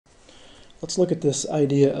let's look at this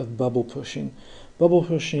idea of bubble pushing. Bubble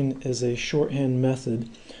pushing is a shorthand method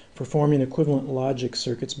for forming equivalent logic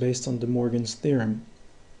circuits based on De Morgan's theorem.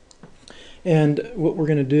 And what we're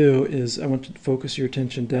going to do is I want to focus your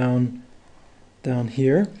attention down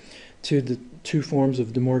here to the two forms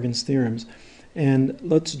of De Morgan's theorems. And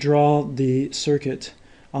let's draw the circuit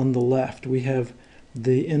on the left. We have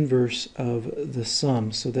the inverse of the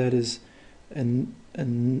sum. So that is an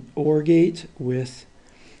OR gate with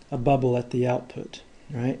a bubble at the output,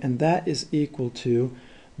 right? And that is equal to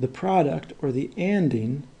the product or the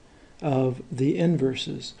ANDing of the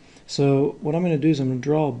inverses. So what I'm going to do is I'm going to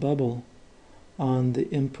draw a bubble on the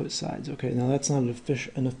input sides. Okay, now that's not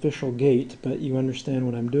an official gate, but you understand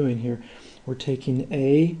what I'm doing here. We're taking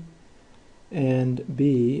A and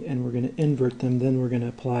B and we're going to invert them, then we're going to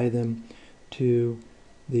apply them to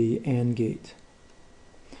the AND gate.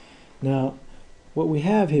 Now what we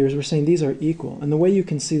have here is we're saying these are equal, and the way you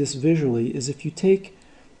can see this visually is if you take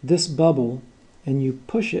this bubble and you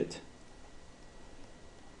push it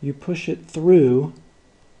through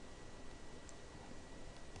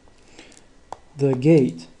the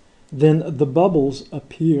gate, then the bubbles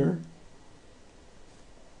appear.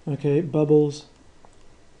 Okay, bubbles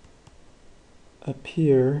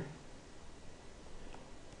appear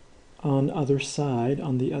on the other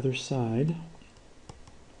side,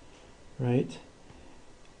 right?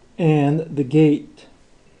 And the gate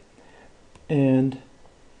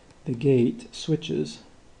switches.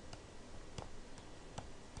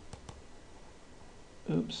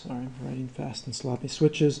 Oops, sorry, I'm writing fast and sloppy.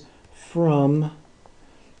 Switches from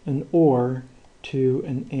an OR to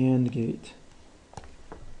an AND gate.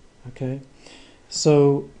 Okay,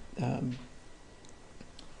 so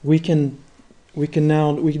we can do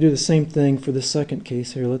the same thing for the second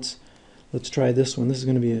case here. Let's try this one. This is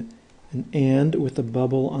going to be an AND with a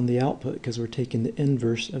bubble on the output because we're taking the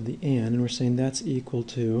inverse of the AND, and we're saying that's equal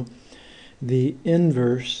to the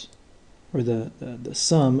inverse or the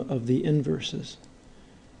sum of the inverses.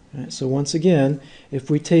 Right, so once again, if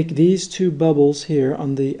we take these two bubbles here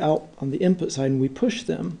on the input side and we push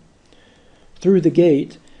them through the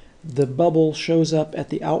gate, the bubble shows up at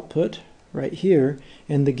the output right here,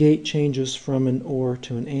 and the gate changes from an OR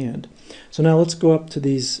to an AND. So now let's go up to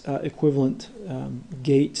these equivalent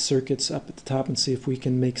gate circuits up at the top and see if we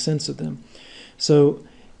can make sense of them. So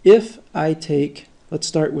if I take, let's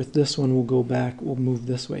start with this one, we'll go back, we'll move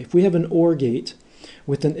this way. If we have an OR gate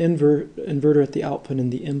with an inverter at the output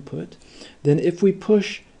and the input, then if we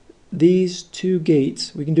push these two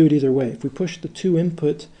gates, we can do it either way. If we push the two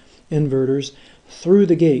input inverters through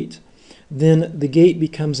the gate, then the gate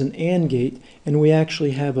becomes an AND gate, and we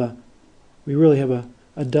actually have we really have a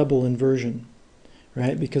double inversion,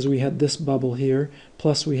 right? Because we had this bubble here,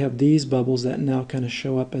 plus we have these bubbles that now kind of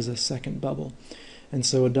show up as a second bubble. And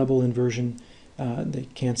so a double inversion, they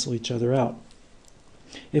cancel each other out.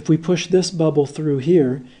 If we push this bubble through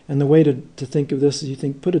here, and the way to think of this is you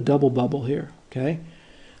think put a double bubble here, okay?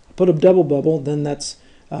 Put a double bubble, then that's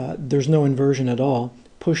there's no inversion at all.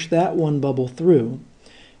 Push that one bubble through,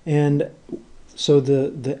 and so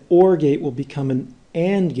the OR gate will become an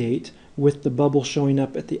AND gate with the bubble showing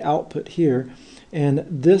up at the output here, and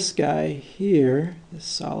this guy here, this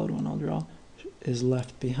solid one I'll draw, is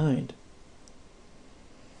left behind.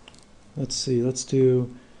 Let's see, let's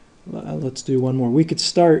do one more. We could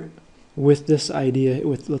start with this idea,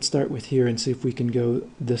 let's start with here and see if we can go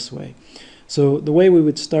this way. So the way we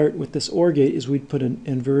would start with this OR gate is we'd put an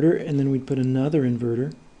inverter and then we'd put another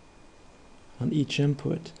inverter on each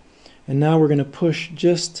input. And now we're going to push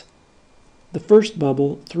just the first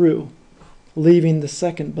bubble through, leaving the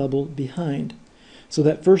second bubble behind. So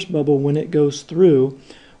that first bubble, when it goes through,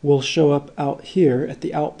 will show up out here at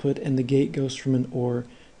the output, and the gate goes from an OR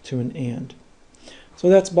to an AND. So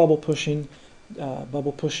that's bubble pushing.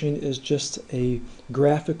 Bubble pushing is just a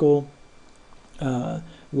graphical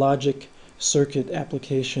logic circuit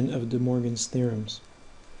application of De Morgan's theorems.